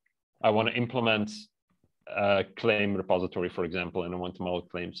because I want to implement a claim repository, for example, and I want to model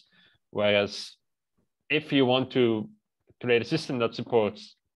claims. Whereas if you want to create a system that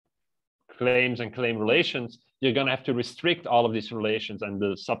supports claims and claim relations, you're going to have to restrict all of these relations and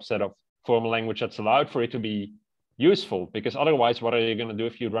the subset of formal language that's allowed for it to be useful, because otherwise, what are you going to do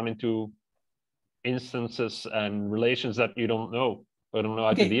if you run into instances and relations that you don't know or don't know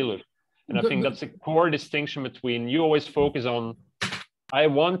how to deal with? And I think that's a core distinction between, you always focus on, I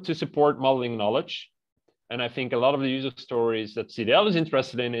want to support modeling knowledge. And I think a lot of the user stories that CDL is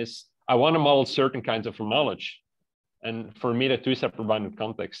interested in is, I want to model certain kinds of knowledge. And for me, they're two separate bounded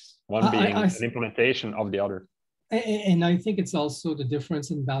contexts, one being an implementation of the other. And I think it's also the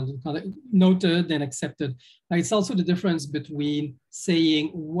difference in bounded context, noted and accepted. It's also the difference between saying,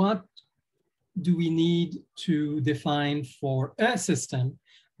 what do we need to define for a system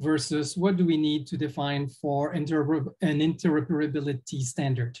versus what do we need to define for an interoperability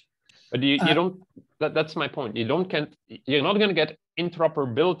standard. But you don't, that's my point. You're not going to get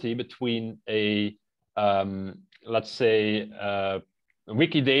interoperability between a, let's say,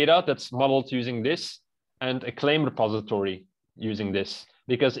 Wikidata that's modeled using this and a claim repository using this.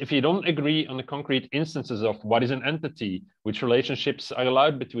 Because if you don't agree on the concrete instances of what is an entity, which relationships are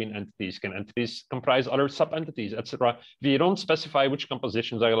allowed between entities, can entities comprise other sub-entities, etc. If you don't specify which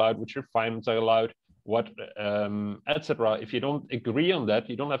compositions are allowed, which refinements are allowed, what, etc. If you don't agree on that,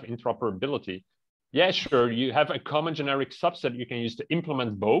 you don't have interoperability. Yeah, sure, you have a common generic subset you can use to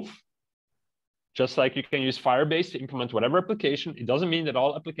implement both. Just like you can use Firebase to implement whatever application, it doesn't mean that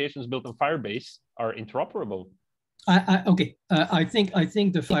all applications built on Firebase are interoperable. I think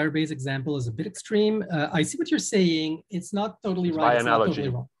the Firebase example is a bit extreme. I see what you're saying. It's not totally right. It's not totally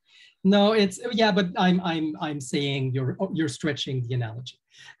wrong. No, it's but I'm saying you're stretching the analogy.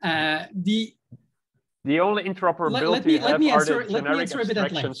 The only interoperability are the generic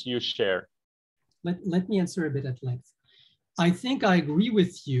abstractions you share. Let me answer a bit at length. I think I agree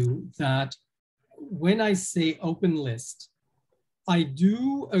with you that when I say open list, I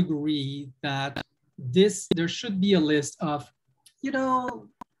do agree that there should be a list of,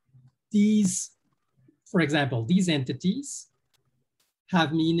 these, for example, these entities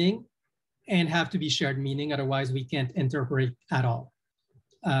have meaning and have to be shared meaning, otherwise we can't interpret at all.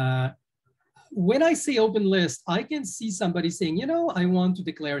 When I say open list, I can see somebody saying, I want to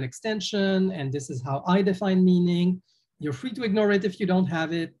declare an extension and this is how I define meaning. You're free to ignore it if you don't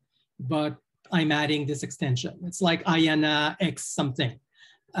have it, but I'm adding this extension. It's like IANA X something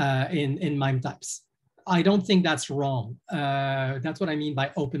in MIME types. I don't think that's wrong. That's what I mean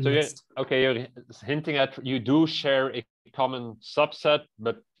by open list. Okay, you're hinting at you do share a common subset,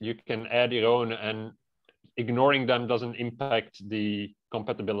 but you can add your own, and ignoring them doesn't impact the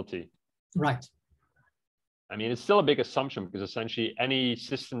compatibility. Right. I mean, it's still a big assumption, because essentially any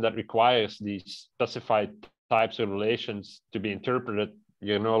system that requires these specified types of relations to be interpreted,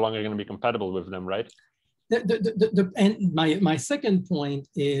 you're no longer going to be compatible with them, right? And my second point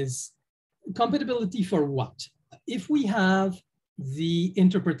is compatibility for what? If we have the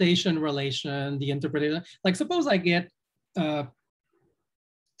interpretation relation, the interpretation, like suppose I get a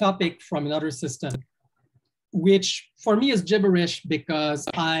topic from another system, which for me is gibberish because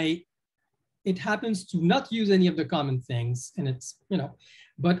it happens to not use any of the common things, and it's, you know,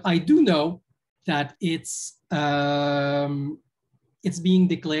 but I do know that it's being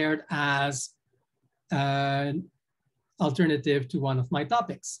declared as an alternative to one of my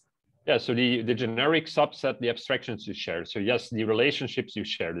topics. Yeah, so the generic subset, the abstractions you share. So yes, the relationships you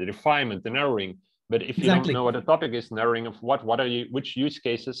share, the refinement, the narrowing. But if you don't know what the topic is, narrowing of what are you, which use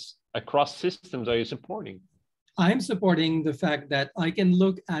cases across systems are you supporting? I'm supporting the fact that I can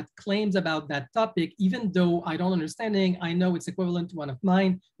look at claims about that topic, even though I don't understand, I know it's equivalent to one of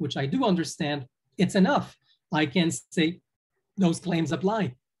mine, which I do understand. It's enough. I can say those claims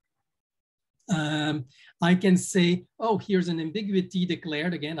apply. I can say, oh, here's an ambiguity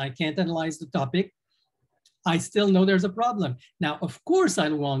declared. Again, I can't analyze the topic. I still know there's a problem. Now, of course, I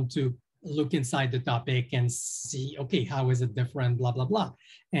want to look inside the topic and see, okay, how is it different, blah, blah, blah.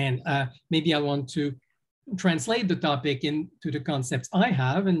 And maybe I want to translate the topic into the concepts I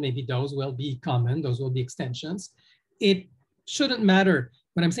have, and maybe those will be common, those will be extensions. It shouldn't matter.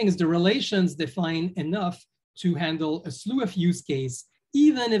 What I'm saying is the relations define enough to handle a slew of use case,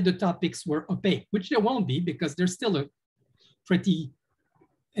 even if the topics were opaque, which they won't be because there's still a pretty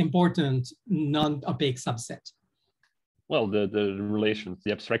important non-opaque subset. Well, the relations,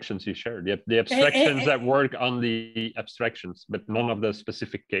 the abstractions you share, the abstractions that work on the abstractions, but none of the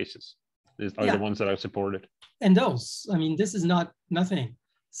specific cases are the ones that are supported. And those, I mean, this is not nothing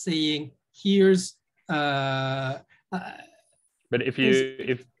saying here's. But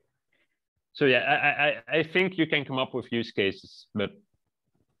so yeah, I think you can come up with use cases, but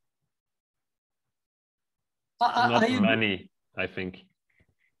not many, I think.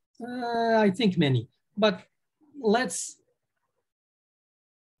 I think many, but let's.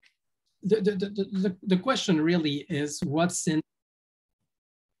 The question really is what's in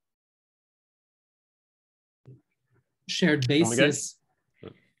shared basis.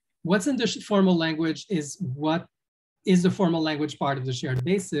 What's in the formal language is what is the formal language part of the shared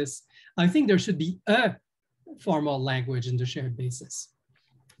basis. I think there should be a formal language in the shared basis.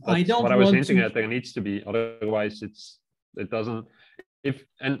 That's I don't what I was hinting at. There needs to be, otherwise it doesn't.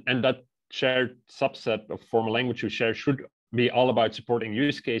 And that shared subset of formal language you share should be all about supporting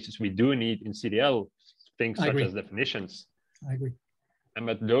use cases we do need in CDL, things such as definitions. I agree.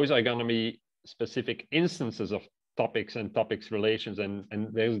 But those are going to be specific instances of topics and topics relations, and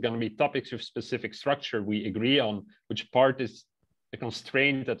there's going to be topics with specific structure we agree on, which part is a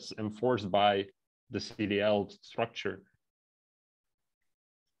constraint that's enforced by the CDL structure.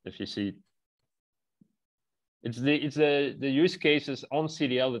 If you see, it's the use cases on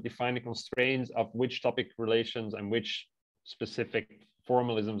CDL that define the constraints of which topic relations and which specific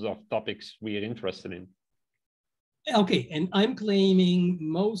formalisms of topics we are interested in. Okay, and I'm claiming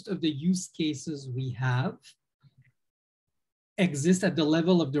most of the use cases we have exist at the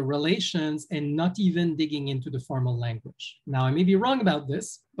level of the relations and not even digging into the formal language. Now, I may be wrong about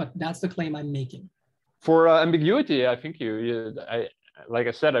this, but that's the claim I'm making. For ambiguity, I think like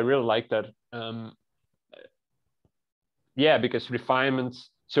I said, I really like that. Yeah, because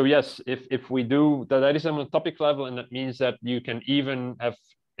refinements. So yes, if we do that is on a topic level, and that means that you can even have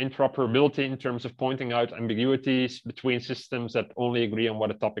interoperability in terms of pointing out ambiguities between systems that only agree on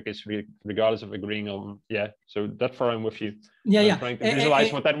what a topic is, regardless of agreeing on. Yeah, so that far I'm with you. Yeah, trying to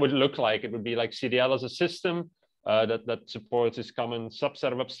visualize what that would look like. It would be like CDL as a system that supports this common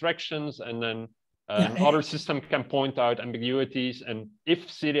subset of abstractions, and then another system can point out ambiguities, and if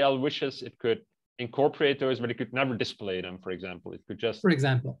CDL wishes, it could incorporate those, but it could never display them, for example. It could just... For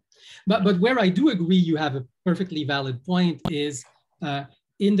example. But where I do agree you have a perfectly valid point is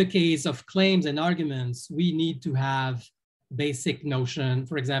in the case of claims and arguments, we need to have basic notion.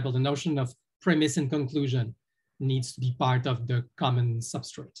 For example, the notion of premise and conclusion needs to be part of the common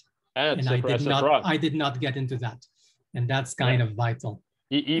substrate. And I did not get into that. And that's kind of vital.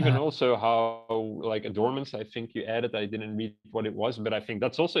 Even also how, like, adornments, I think you added, I didn't read what it was, but I think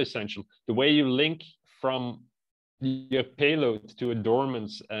that's also essential. The way you link from your payload to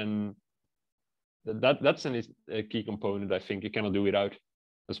adornments and that's a key component. I think you cannot do without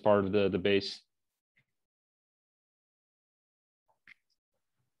as part of the base.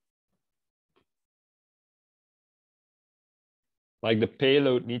 Like the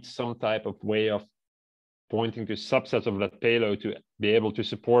payload needs some type of way of pointing to subsets of that payload to be able to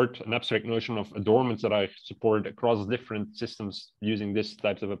support an abstract notion of adornments that are supported across different systems using this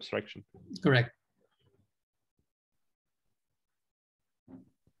type of abstraction. Correct.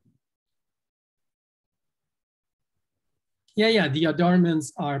 Yeah, the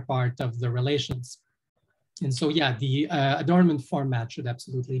adornments are part of the relations. And so, yeah, the adornment format should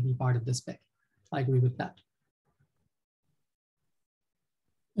absolutely be part of the spec. I agree with that.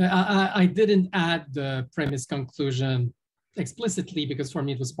 I didn't add the premise conclusion explicitly because for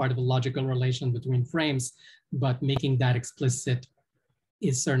me it was part of a logical relation between frames, but making that explicit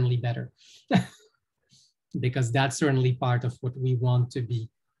is certainly better because that's certainly part of what we want to be.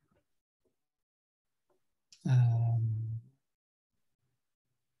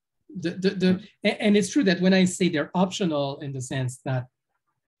 And it's true that when I say they're optional in the sense that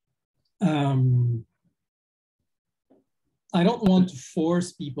I don't want to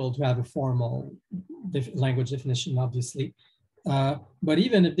force people to have a formal language definition, obviously. But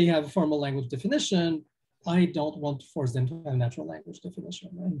even if they have a formal language definition, I don't want to force them to have a natural language definition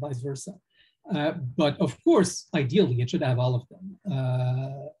and vice versa. But of course, ideally, it should have all of them.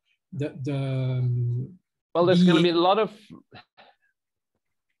 Well, there's going to be a lot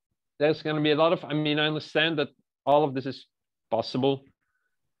of, I mean, I understand that all of this is possible.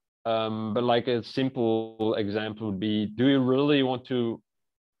 But like a simple example would be, do you really want to,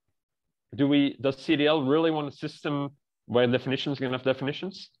 does CDL really want a system where definitions can have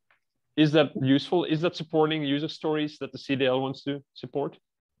definitions? Is that useful? Is that supporting user stories that the CDL wants to support?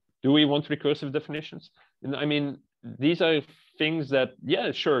 Do we want recursive definitions? And I mean, these are things that,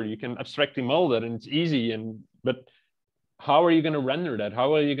 yeah, sure, you can abstractly model that and it's easy, but how are you going to render that?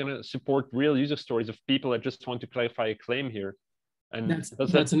 How are you going to support real user stories of people that just want to clarify a claim here? And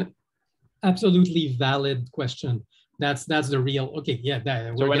that's an absolutely valid question. That's the real, okay, yeah.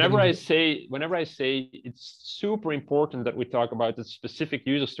 So whenever I say it's super important that we talk about the specific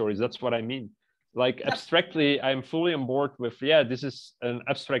user stories, that's what I mean. Like abstractly, I'm fully on board with, yeah, this is an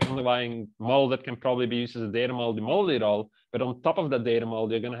abstract underlying model that can probably be used as a data model to model it all. But on top of that data model,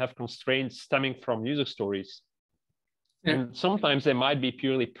 you're going to have constraints stemming from user stories. Yeah. And sometimes they might be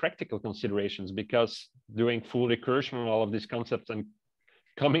purely practical considerations because doing full recursion on all of these concepts and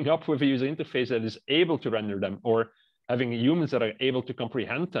coming up with a user interface that is able to render them, or having humans that are able to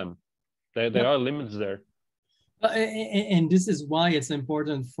comprehend them. There are limits there. And this is why it's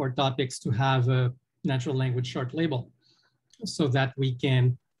important for topics to have a natural language short label so that we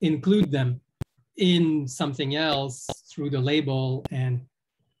can include them in something else through the label. And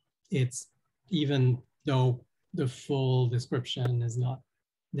it's even though the full description is not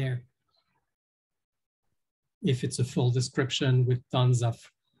there. If it's a full description with tons of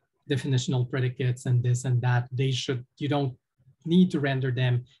definitional predicates and this and that, you don't need to render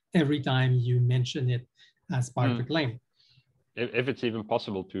them every time you mention it as part of the claim. If it's even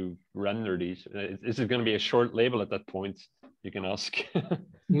possible to render these, is it going to be a short label at that point? You can ask.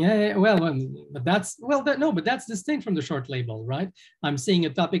 Yeah, but that's distinct from the short label, right? I'm saying a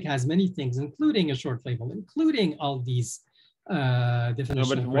topic has many things, including a short label, including all these definitional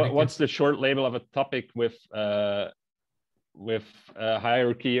predicates. But what's the short label of a topic with a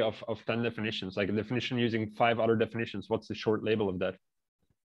hierarchy of 10 definitions, like a definition using 5 other definitions? What's the short label of that?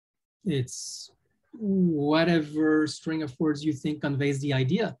 It's whatever string of words you think conveys the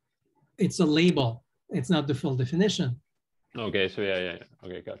idea. It's a label. It's not the full definition. Okay, so yeah.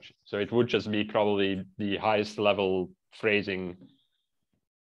 Okay, gotcha. So it would just be probably the highest level phrasing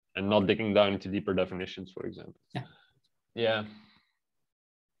and not digging down into deeper definitions, for example. Yeah.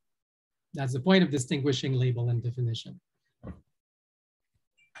 That's the point of distinguishing label and definition.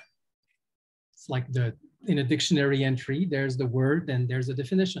 It's like in a dictionary entry, there's the word and there's a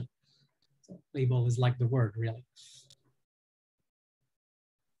definition. So label is like the word, really.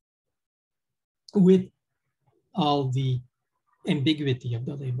 With all the ambiguity of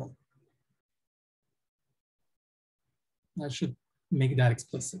the label. I should make that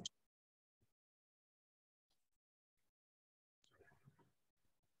explicit.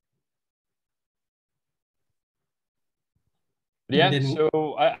 Yeah,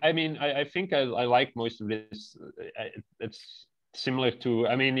 so I mean, I think I like most of this. It's similar to,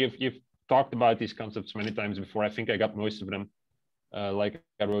 I mean, you've talked about these concepts many times before. I think I got most of them. Like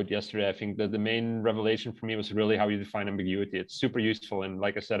I wrote yesterday, I think that the main revelation for me was really how you define ambiguity. It's super useful. And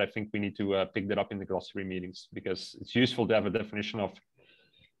like I said, I think we need to pick that up in the glossary meetings because it's useful to have a definition of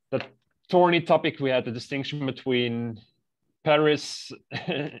that thorny topic. We had the distinction between Paris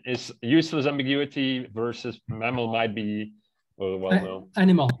is useless ambiguity versus mammal might be, well, no.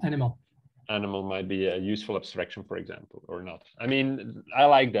 Animal might be a useful abstraction, for example, or not. I mean, I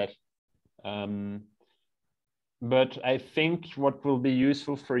like that. But I think what will be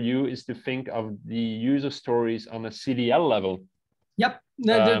useful for you is to think of the user stories on a CDL level. Yep,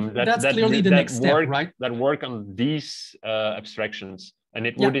 that's clearly the next step, right? That work on these abstractions. And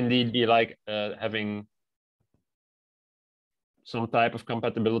it would indeed be like having some type of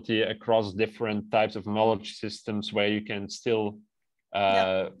compatibility across different types of knowledge systems where you can still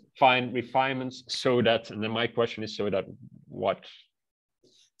find refinements so that, and then my question is, so that what?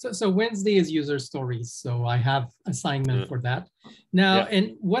 So Wednesday is user stories. So I have assignment for that. Now,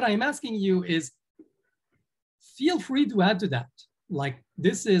 and what I'm asking you is, feel free to add to that. Like,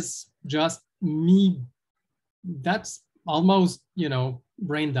 this is just me. That's almost,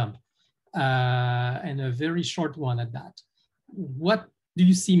 brain dump, and a very short one at that. What do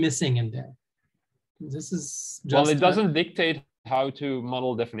you see missing in there? This is just well, it doesn't dictate how to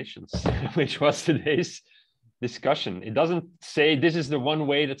model definitions, which was today's discussion. It doesn't say this is the one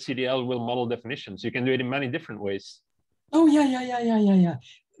way that CDL will model definitions. You can do it in many different ways. Oh yeah.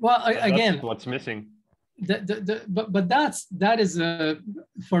 Well, again, that's what's missing. But that is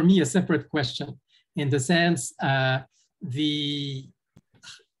for me a separate question, in the sense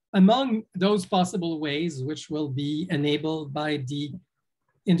among those possible ways which will be enabled by the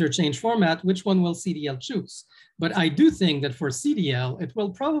interchange format, which one will CDL choose? But I do think that for CDL, it will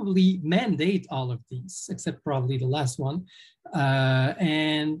probably mandate all of these, except probably the last one.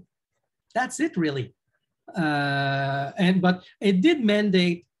 And that's it, really. But it did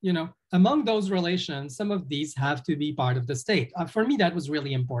mandate, among those relations, some of these have to be part of the state. For me, that was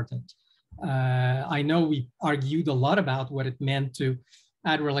really important. I know we argued a lot about what it meant to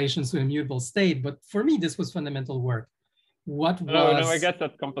add relations to a immutable state, but for me, this was fundamental work. No, I get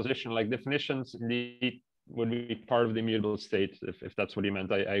that composition, like definitions indeed would be part of the immutable state, if that's what you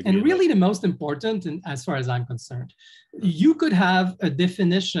meant. I agree. And really the most important, and as far as I'm concerned, you could have a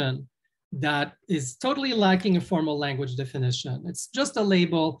definition that is totally lacking a formal language definition. It's just a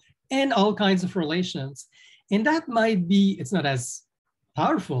label and all kinds of relations. And that might be, it's not as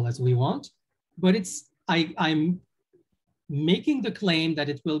powerful as we want, but I'm making the claim that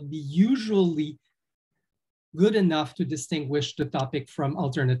it will be usually good enough to distinguish the topic from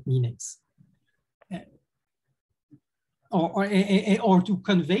alternate meanings, or to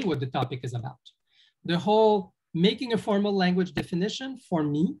convey what the topic is about. The whole making a formal language definition, for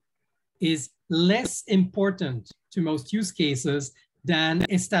me, is less important to most use cases than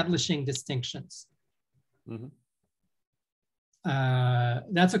establishing distinctions.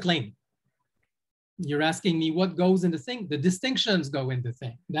 That's a claim. You're asking me what goes in the thing. The distinctions go in the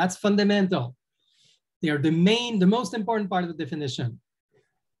thing. That's fundamental. They are the most important part of the definition.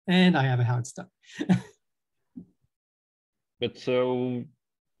 And I have a hard stop. But so,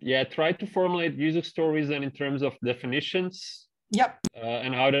 yeah, try to formulate user stories then in terms of definitions. Yep.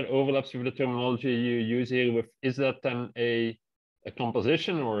 And how that overlaps with the terminology you use here. With, is that then a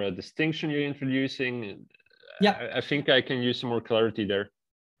composition or a distinction you're introducing? Yeah. I think I can use some more clarity there.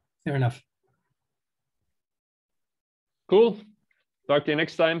 Fair enough. Cool. Talk to you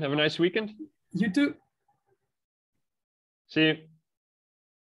next time. Have a nice weekend. You too. See you.